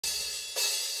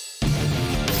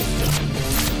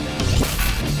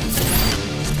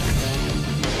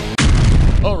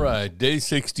All right, day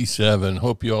 67.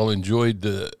 Hope you all enjoyed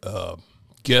the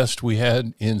guest we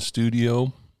had in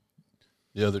studio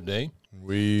the other day.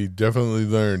 We definitely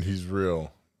learned he's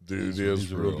real. Dude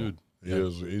He's a real dude.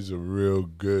 He's a real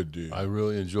good dude. I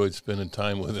really enjoyed spending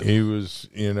time with him. He was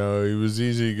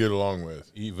easy to get along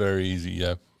with. Very easy,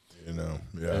 yeah. Yeah.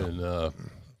 And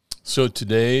so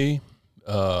today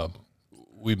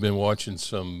we've been watching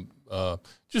some,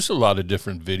 just a lot of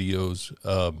different videos.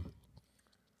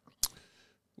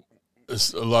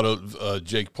 A lot of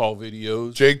Jake Paul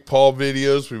videos. Jake Paul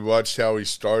videos. We watched how he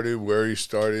started, where he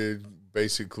started,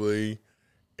 basically,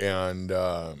 and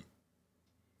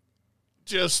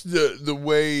just the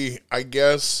way, I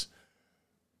guess,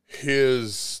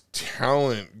 his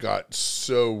talent got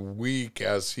so weak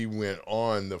as he went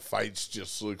on. The fights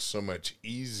just looked so much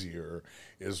easier,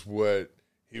 is what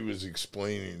he was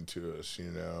explaining to us,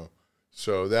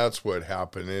 So that's what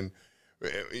happened. And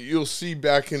you'll see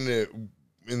back in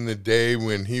the day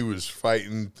when he was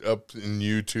fighting up in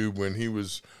YouTube, when he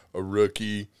was a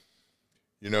rookie,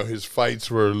 his fights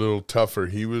were a little tougher.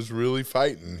 He was really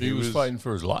fighting. He was fighting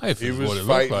for his life. He was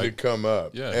fighting to come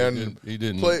up. Yeah, and he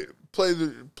didn't play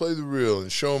the real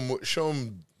and show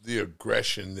him the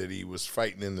aggression that he was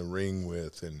fighting in the ring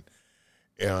with,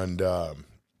 and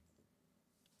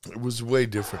it was way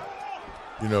different,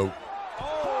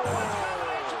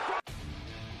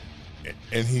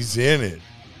 And he's in it.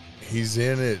 He's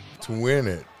in it to win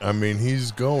it. I mean,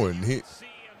 he's going.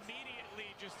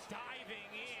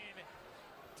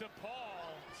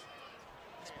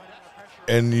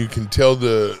 And you can tell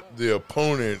the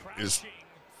opponent is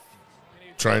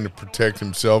trying to protect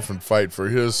himself and fight for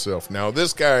himself. Now,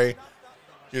 this guy,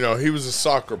 he was a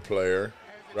soccer player,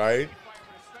 right?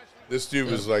 This dude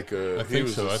was like a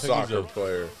soccer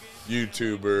player,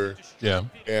 YouTuber. Yeah.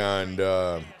 And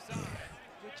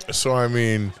so, I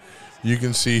mean, you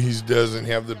can see he doesn't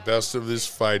have the best of his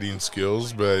fighting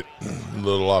skills, but a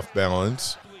little off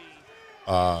balance.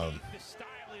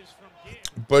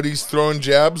 But he's throwing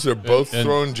jabs. They're both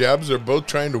throwing jabs. They're both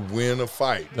trying to win a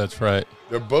fight. That's right.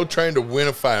 They're both trying to win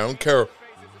a fight. I don't care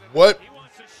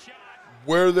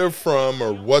where they're from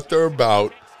or what they're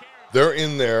about. They're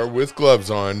in there with gloves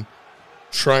on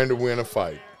trying to win a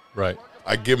fight. Right.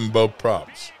 I give them both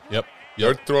props. Yep.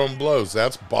 They're throwing blows.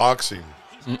 That's boxing.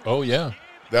 Oh, yeah.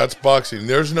 That's boxing.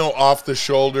 There's no off the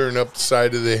shoulder and up the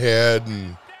side of the head.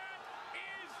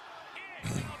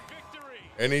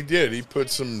 And he did. He put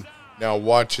some. Now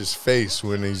watch his face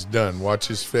when he's done. Watch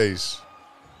his face.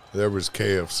 There was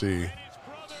KFC.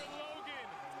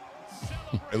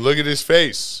 And look at his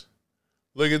face.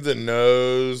 Look at the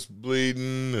nose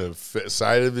bleeding. The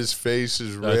side of his face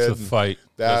is red. That's a fight.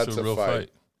 That's a real fight.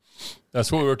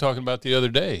 That's what we were talking about the other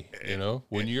day.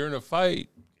 When you're in a fight,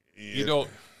 you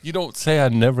don't say I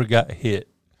never got hit.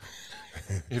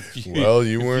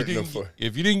 You weren't in a fight.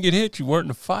 If you didn't get hit, you weren't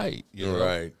in a fight.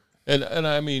 Right. And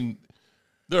I mean,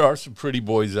 there are some pretty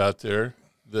boys out there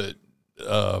that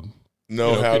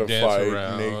know how to dance fight,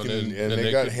 around and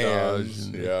they got hands.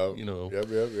 And,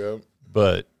 Yep.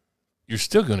 But you're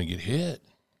still going to get hit.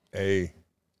 Hey,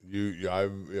 you're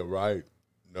right.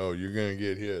 No, you're going to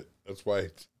get hit. That's why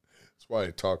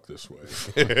I talk this way.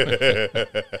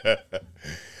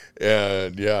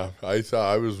 And yeah, I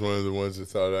thought I was one of the ones that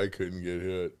thought I couldn't get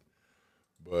hit,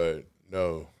 but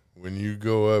no. When you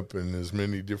go up in as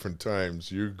many different times,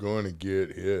 you're going to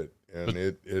get hit, and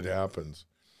it happens.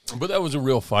 But that was a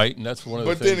real fight, and that's one of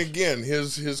the things. But then again,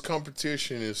 his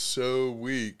competition is so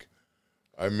weak,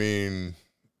 I mean,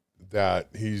 that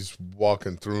he's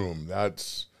walking through them.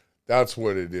 That's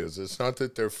what it is. It's not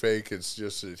that they're fake. It's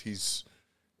just that he's,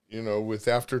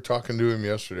 after talking to him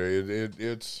yesterday,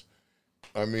 it's,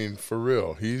 I mean, for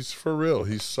real. He's for real.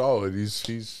 He's solid.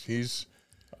 These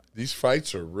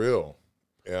fights are real.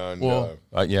 And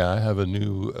I have a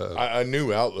new a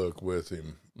new outlook with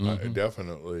him,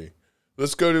 definitely.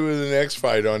 Let's go to the next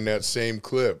fight on that same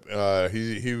clip.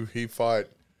 He fought.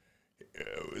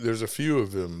 There's a few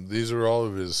of them. These are all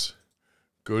of his.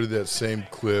 Go to that same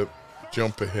clip.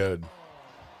 Jump ahead.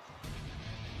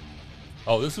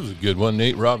 Oh, this was a good one,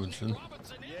 Nate Robinson.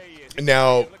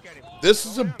 Now, this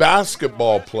is a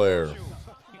basketball player.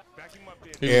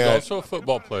 He was also a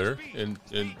football player in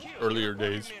earlier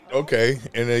days. Okay,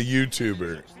 and a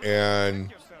YouTuber.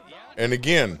 And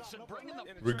again,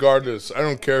 regardless, I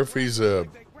don't care if he's a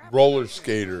roller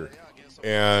skater.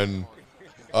 And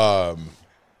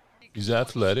he's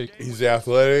athletic.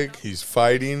 He's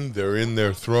fighting. They're in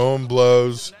there throwing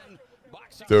blows.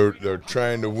 They're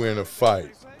trying to win a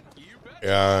fight.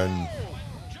 And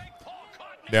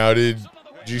now did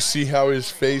you see how his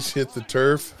face hit the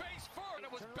turf?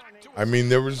 I mean,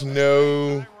 there was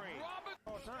no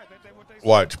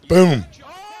Watch. Boom.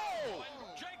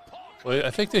 Well,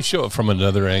 I think they show it from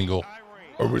another angle.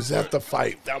 Or was that the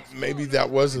fight? Maybe that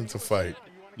wasn't the fight.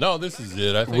 No, this is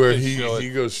it. I think Where they show he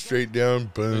it. goes straight down.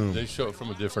 Boom. They show it from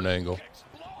a different angle.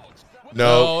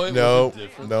 No, it no, was a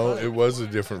different no. fight. It was a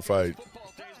different fight.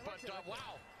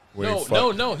 When he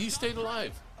No. He stayed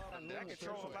alive.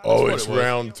 Oh, what it's it was.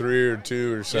 round 3 or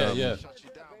 2 or Yeah, something. yeah.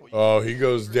 Oh, he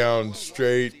goes down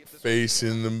straight, face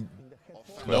in the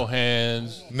No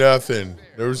hands. nothing.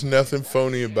 There was nothing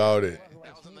phony about it.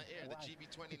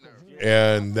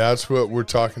 And that's what we're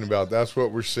talking about. That's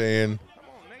what we're saying.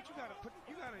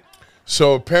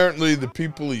 So apparently the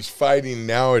people he's fighting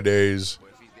nowadays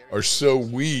are so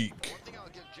weak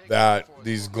that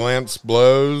these glance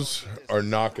blows are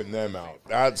knocking them out.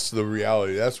 That's the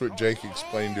reality. That's what Jake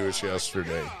explained to us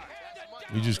yesterday.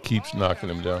 He just keeps knocking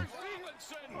him down.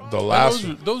 The last,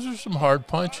 Those are some hard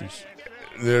punches.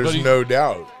 there's but he- no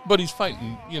doubt, But he's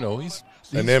fighting. He's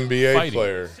an NBA fighting.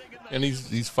 player. And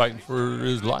he's fighting for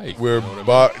his life. We're you know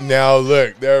what I mean? now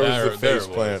look, there was There- the there face it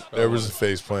was. plant. Oh, There was was the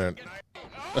face plant.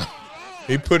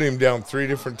 He put him down 3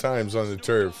 different times on the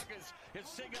turf.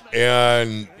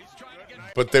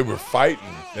 But they were fighting.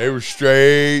 They were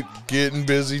straight getting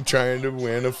busy trying to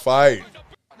win a fight.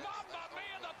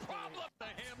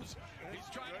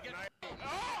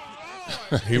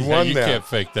 He won you that. can't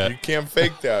fake that. You can't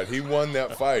fake that. He won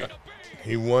that fight.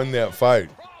 He won that fight.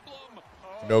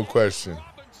 No question.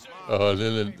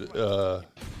 Then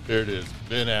there it is,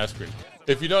 Ben Askren.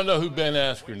 If you don't know who Ben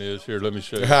Askren is, here, let me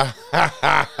show you.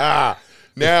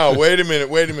 Now, wait a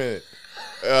minute.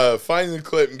 Find the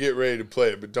clip and get ready to play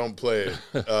it, but don't play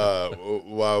it.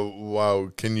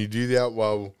 While can you do that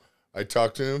while I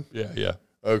talk to him? Yeah.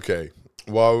 Okay.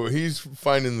 While he's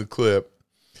finding the clip,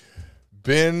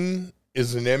 Ben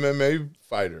is an MMA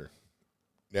fighter.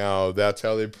 Now, that's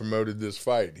how they promoted this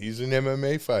fight. He's an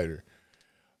MMA fighter.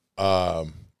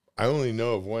 I only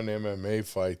know of one MMA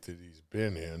fight that he's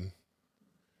been in.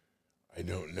 I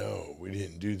don't know. We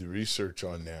didn't do the research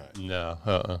on that. No,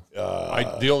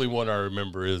 the only one I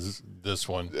remember is this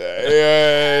one.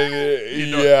 Yeah.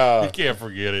 You can't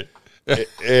forget it.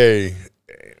 Hey,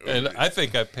 And I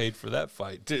think I paid for that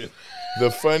fight, too. the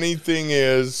funny thing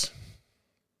is,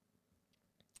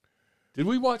 Did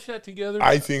we watch that together?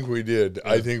 I think we did.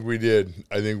 Yeah. I think we did.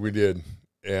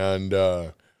 And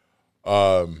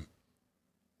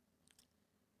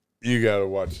you got to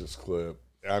watch this clip.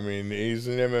 I mean, he's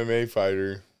an MMA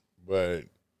fighter, but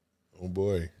oh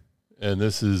boy, And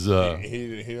this is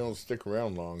he don't stick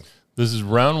around long.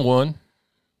 round 1,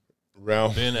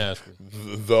 Round Ben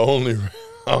Askren. the only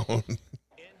round.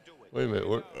 Wait a minute.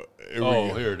 Here we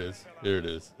go. Here it is. Here it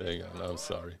is. Hang on. I'm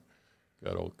sorry.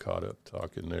 Got all caught up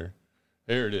talking there.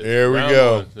 Here it is. Here we Round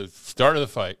go. 1, the start of the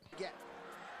fight.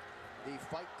 The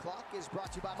fight clock is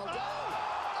brought to you by Modelo.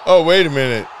 Oh, wait a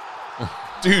minute.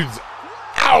 Dude's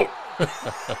out.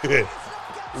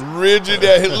 Rigid.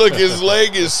 Look, his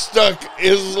leg is stuck.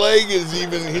 His leg is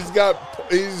even, he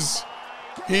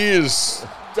is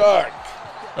stuck.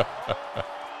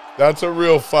 That's a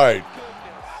real fight.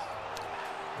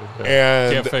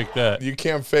 And Can't fake that. you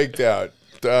can't fake that.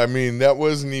 I mean, that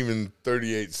wasn't even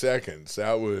 38 seconds.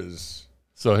 That was,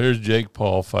 So here's Jake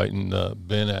Paul fighting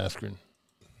Ben Askren.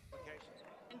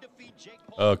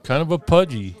 Kind of a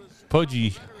pudgy.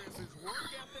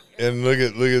 and look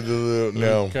at the little,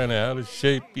 no. Kind of out of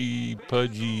shapey,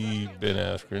 pudgy Ben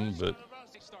Askren, but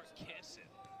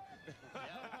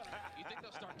You think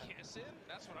they'll start kissing?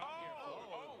 That's what I'm here for.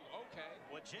 Oh, okay.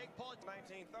 Well, Jake Paul,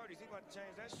 1930s, he's about to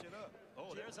change that shit up.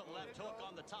 Oh, there's a left hook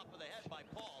on the top of the head by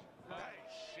Paul. Hey,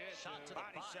 shit. Shot to the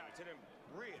Body body. shot to them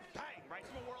ribs. Bang, right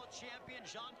to the world. World champion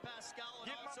Jean Pascal and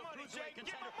Get my also money, cruiserweight Jake.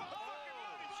 Get my contender. motherfucking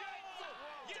money, Jake.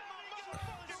 Get my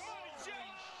motherfucking money, Jake.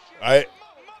 I,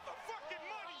 Motherfucking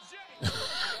money,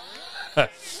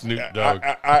 Jake. Snoop Dogg.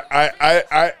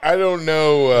 I don't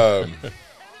know.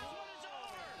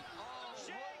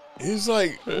 He's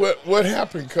like, what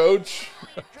happened, coach?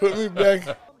 Put me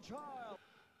back.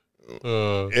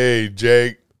 Hey,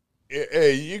 Jake.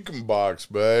 Hey, you can box,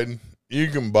 bud. You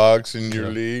can box in your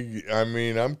league. I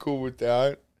mean, I'm cool with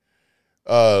that.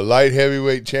 Light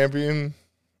heavyweight champion.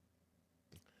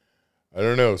 I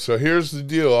don't know. So here's the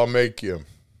deal I'll make you.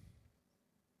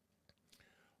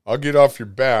 I'll get off your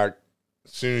back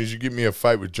as soon as you get me a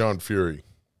fight with John Fury.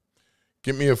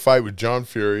 Get me a fight with John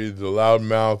Fury, the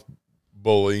loudmouth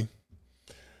bully.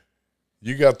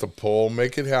 You got the pull.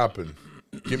 Make it happen.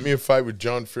 Get me a fight with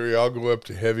John Fury. I'll go up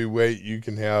to heavyweight. You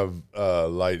can have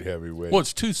light heavyweight. Well,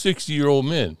 it's two 60-year-old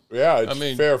men. Yeah, it's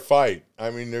a fair fight. I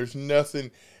mean, there's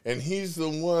nothing. And he's the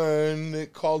one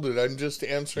that called it. I'm just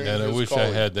answering And I his wish calling.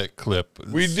 I had that clip.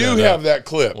 We do have that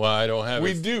clip. Well, I don't have it.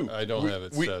 We do. I don't have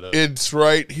it set up. It's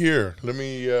right here.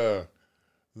 We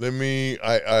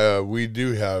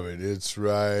do have it. It's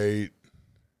right.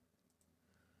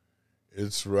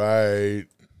 It's right.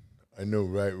 I know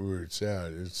right where it's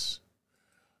at.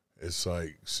 It's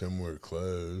like somewhere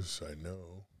close. I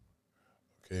know.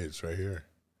 Okay, it's right here.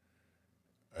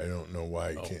 I don't know why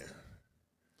I can't.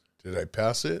 Did I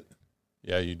pass it?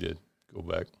 Yeah, you did. Go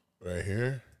back. Right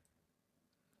here?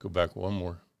 Go back one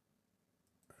more.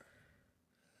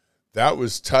 That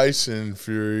was Tyson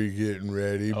Fury getting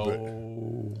ready.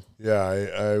 Oh. But yeah,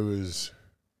 I was.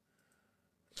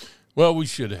 Well, we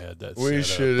should have had that. We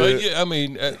should have. have. But yeah, I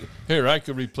mean, here, I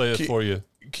could replay it for you.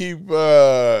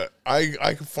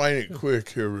 I can find it quick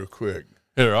here, real quick.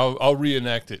 Here, I'll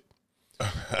reenact it.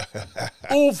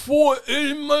 All for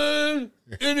any man,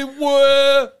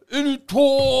 anywhere,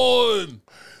 anytime.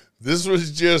 This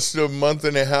was just a month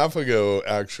and a half ago,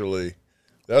 actually.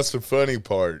 That's the funny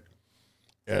part.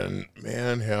 And,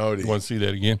 man, howdy. You want to see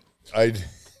that again? I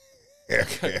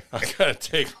got to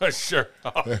take my shirt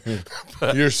off.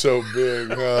 You're so big,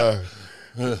 huh?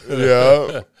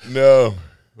 Yeah, no.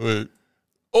 Wait.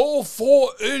 All for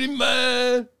any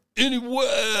man,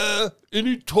 anywhere,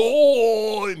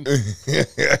 anytime.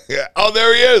 Oh,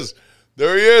 there he is.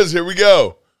 There he is. Here we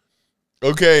go.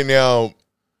 Okay, now,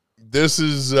 this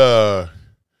is, go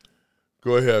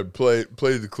ahead, play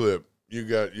the clip. You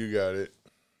got it.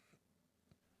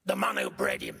 The man who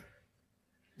bred him,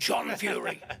 John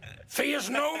Fury, fears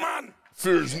no man.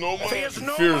 Fears no man. Fears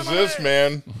no Fears man this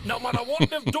man. No matter what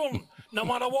they've done, no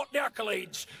matter what the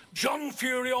accolades, John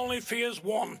Fury only fears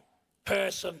one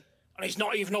person, and he's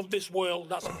not even of this world.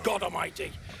 That's God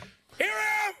Almighty. Here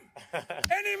I am.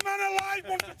 Any man alive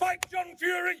wants to fight John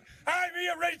Fury? I'm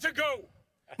here, ready to go.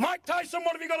 Mike Tyson,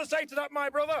 what have you got to say to that, my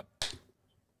brother?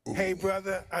 Hey,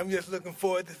 brother, I'm just looking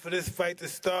forward for this fight to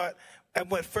start. And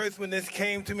when this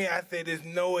came to me, I said, there's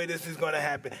no way this is going to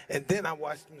happen. And then I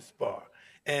watched him spar.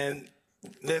 And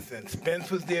listen,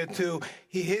 Spence was there too.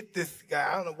 He hit this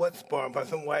guy, I don't know what spar, but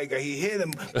some white guy. He hit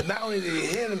him, but not only did he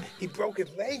hit him, he broke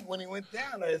his leg when he went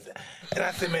down. And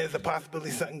I said, man, there's a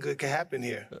possibility something good could happen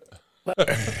here. You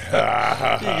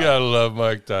got to love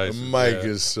Mike Tyson. Mike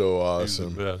is so awesome.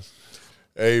 He's the best.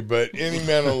 Hey, but any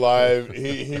man alive,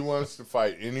 he wants to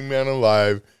fight any man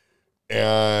alive.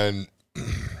 And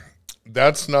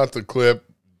that's not the clip.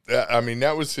 I mean,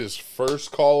 that was his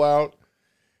first call out.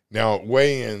 Now,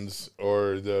 weigh-ins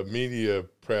or the media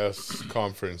press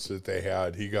conference that they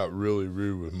had, he got really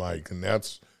rude with Mike, and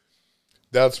that's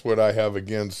what I have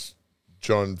against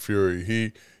John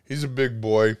Fury. He's a big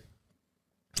boy,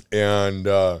 and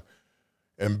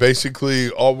basically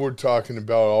all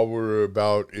we're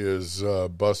about is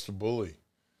bust a bully.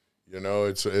 You know,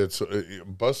 it's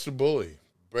bust a bully,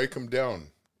 break him down.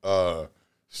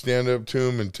 Stand up to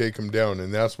him and take him down,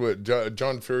 and that's what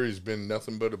John Fury's been.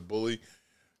 Nothing but a bully.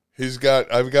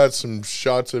 I've got some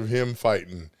shots of him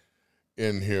fighting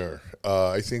in here.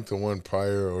 I think the one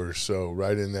prior or so,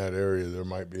 right in that area. There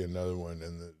might be another one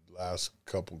in the last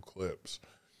couple clips,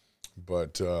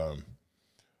 but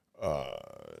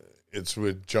it's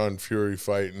with John Fury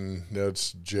fighting.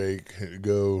 That's Jake.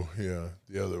 Go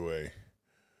the other way.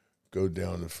 Go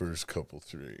down the first couple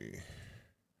three.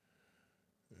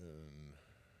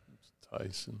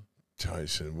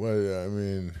 Tyson. What I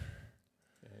mean,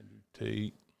 Andrew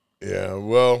Tate. Yeah.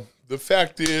 Well, the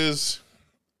fact is,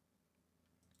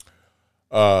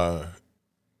 any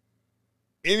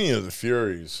of the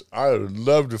Furies, I would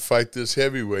love to fight this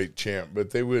heavyweight champ,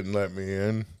 but they wouldn't let me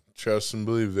in. Trust and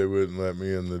believe they wouldn't let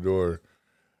me in the door.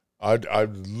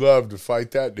 I'd love to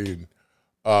fight that dude,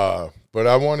 but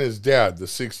I want his dad, the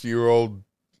 60-year-old,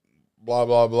 blah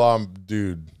blah blah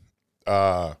dude.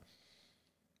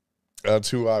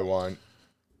 That's who I want.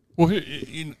 Well,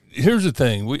 here's the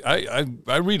thing.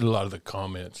 I read a lot of the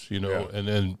comments, and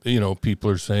then, people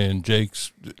are saying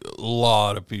a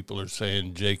lot of people are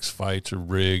saying Jake's fights are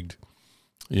rigged,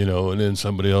 and then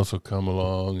somebody else will come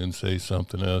along and say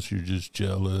something else. You're just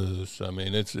jealous. I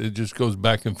mean, it just goes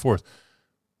back and forth.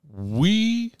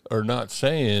 We are not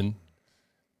saying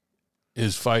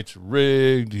his fight's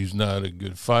rigged. He's not a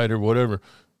good fighter, whatever.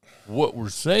 What we're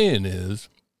saying is,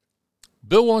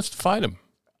 Bill wants to fight him.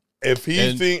 If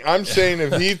he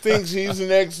thinks he's the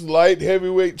next light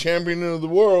heavyweight champion of the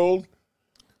world,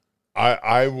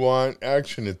 I want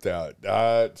action at that.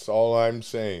 That's all I'm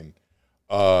saying.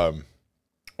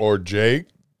 Or Jake,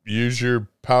 use your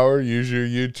power, use your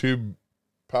YouTube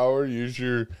power,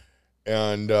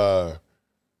 and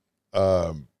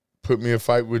put me a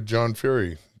fight with John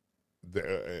Fury.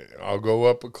 I'll go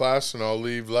up a class and I'll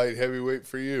leave light heavyweight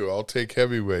for you. I'll take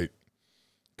heavyweight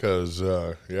because,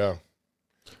 yeah.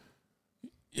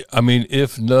 I mean,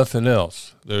 if nothing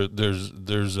else,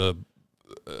 there's a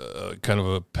kind of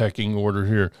a pecking order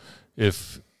here.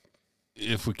 If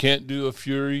we can't do a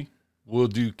Fury, we'll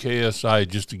do KSI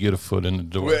just to get a foot in the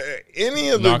door. Well, any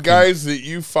of the guys that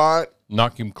you fought,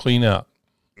 knock him clean out.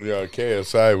 Yeah,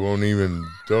 KSI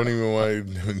don't even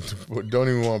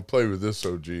want to play with this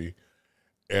OG.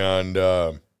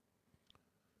 And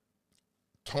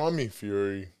Tommy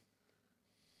Fury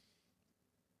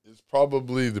is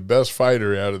probably the best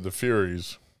fighter out of the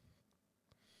Furies.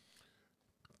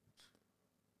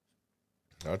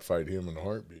 I'd fight him in a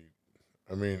heartbeat.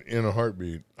 I mean, in a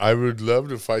heartbeat. I would love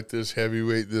to fight this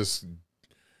heavyweight,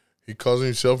 he calls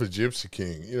himself a gypsy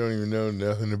king. You don't even know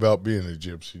nothing about being a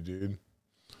gypsy, dude.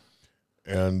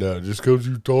 And just because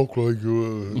you talk like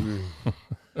you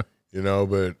know,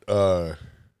 but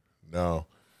no.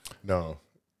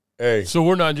 Hey. So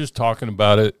we're not just talking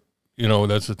about it. You know,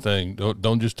 that's the thing.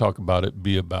 Don't just talk about it.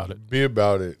 Be about it. Be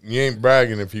about it. You ain't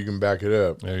bragging if you can back it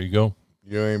up. There you go.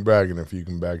 You ain't bragging if you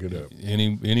can back it up.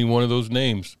 Any one of those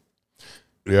names.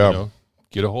 Yeah. You know,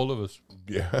 get a hold of us.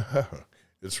 Yeah.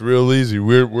 It's real easy.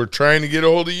 We're trying to get a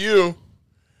hold of you,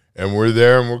 and we're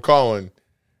there and we're calling,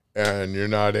 and you're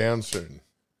not answering.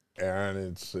 And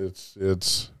it's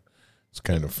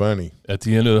kind of funny. At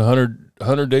the end of the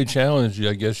 100-day challenge,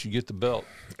 I guess you get the belt.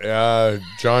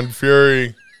 John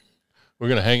Fury. We're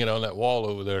going to hang it on that wall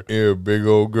over there. You're a big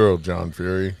old girl, John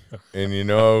Fury. And, you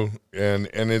know, and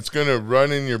it's going to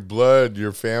run in your blood,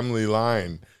 your family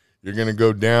line. You're going to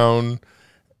go down.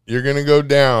 You're going to go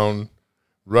down,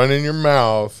 run in your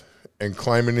mouth, and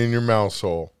climbing in your mouse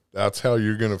hole. That's how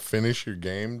you're going to finish your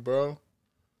game, bro.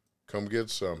 Come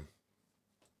get some.